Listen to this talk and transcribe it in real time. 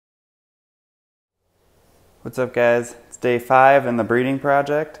What's up, guys? It's day 5 in the breeding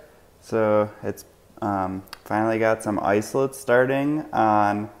project. So it's finally got some isolates starting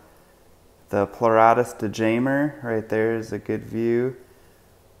on the Pleurotus dejamer. Right there is a good view.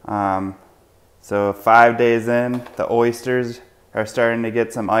 So 5 days in, the oysters are starting to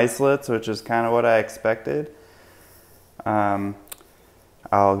get some isolates, which is kind of what I expected. I'll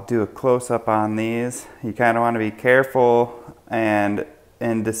do a close-up on these. You kind of want to be careful and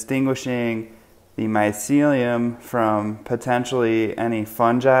in distinguishing the mycelium from potentially any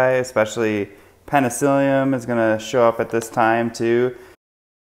fungi, especially penicillium is going to show up at this time too.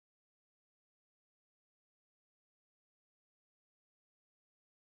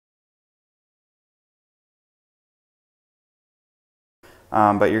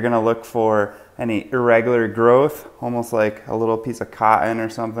 But you're going to look for any irregular growth, almost like a little piece of cotton or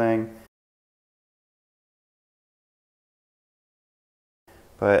something.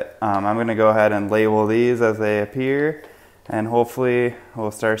 But I'm going to go ahead and label these as they appear, and hopefully we'll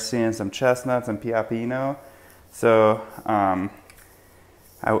start seeing some chestnuts and piapino. So I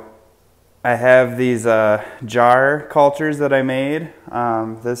have these jar cultures that I made.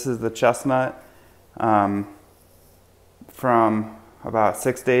 This is the chestnut from about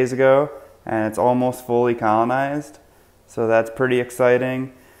 6 days ago, and it's almost fully colonized. So that's pretty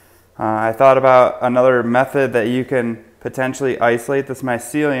exciting. I thought about another method that you can potentially isolate this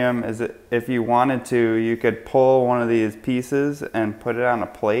mycelium is that if you wanted to, you could pull one of these pieces and put it on a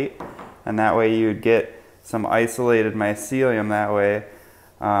plate, and that way you would get some isolated mycelium that way.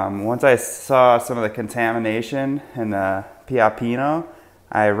 Once I saw some of the contamination in the piapino,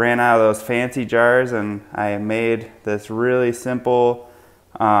 I ran out of those fancy jars and I made this really simple,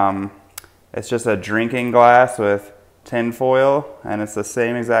 it's just a drinking glass with tin foil, and it's the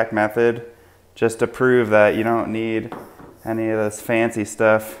same exact method just to prove that you don't need any of this fancy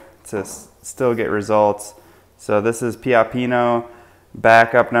stuff to still get results. So this is piapino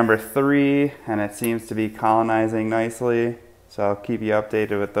backup number 3, and it seems to be colonizing nicely. So I'll keep you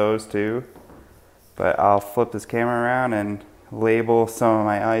updated with those too. But I'll flip this camera around and label some of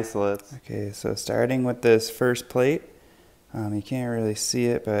my isolates. Okay, so starting with this first plate, you can't really see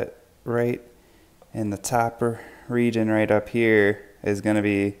it, but right in the top region right up here is going to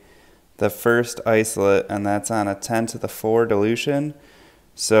be the first isolate, and that's on a 10⁴ dilution.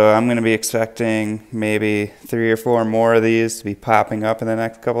 So I'm going to be expecting maybe 3 or 4 more of these to be popping up in the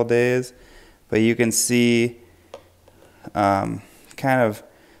next couple days. But you can see kind of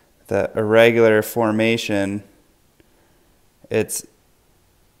the irregular formation. It's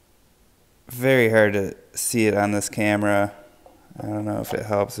very hard to see it on this camera. I don't know if it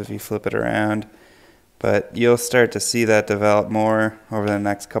helps if you flip it around, but you'll start to see that develop more over the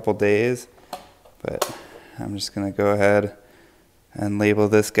next couple days. But I'm just going to go ahead and label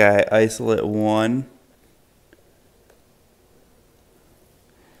this guy isolate 1.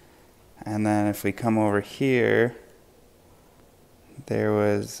 And then if we come over here, there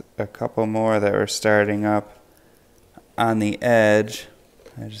was a couple more that were starting up on the edge.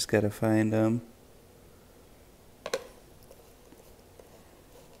 I just got to find them.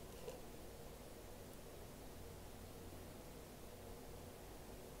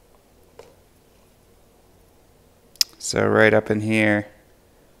 So right up in here.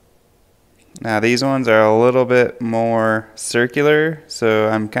 Now these ones are a little bit more circular, so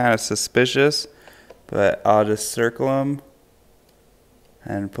I'm kind of suspicious, but I'll just circle them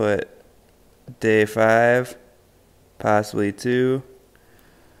and put day 5, possibly 2,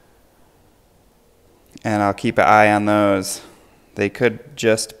 and I'll keep an eye on those. They could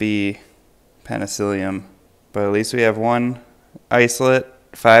just be penicillium, but at least we have one isolate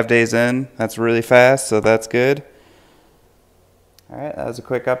 5 days in. That's really fast, so that's good. Alright, that was a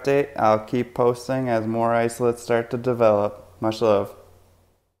quick update. I'll keep posting as more isolates start to develop. Much love.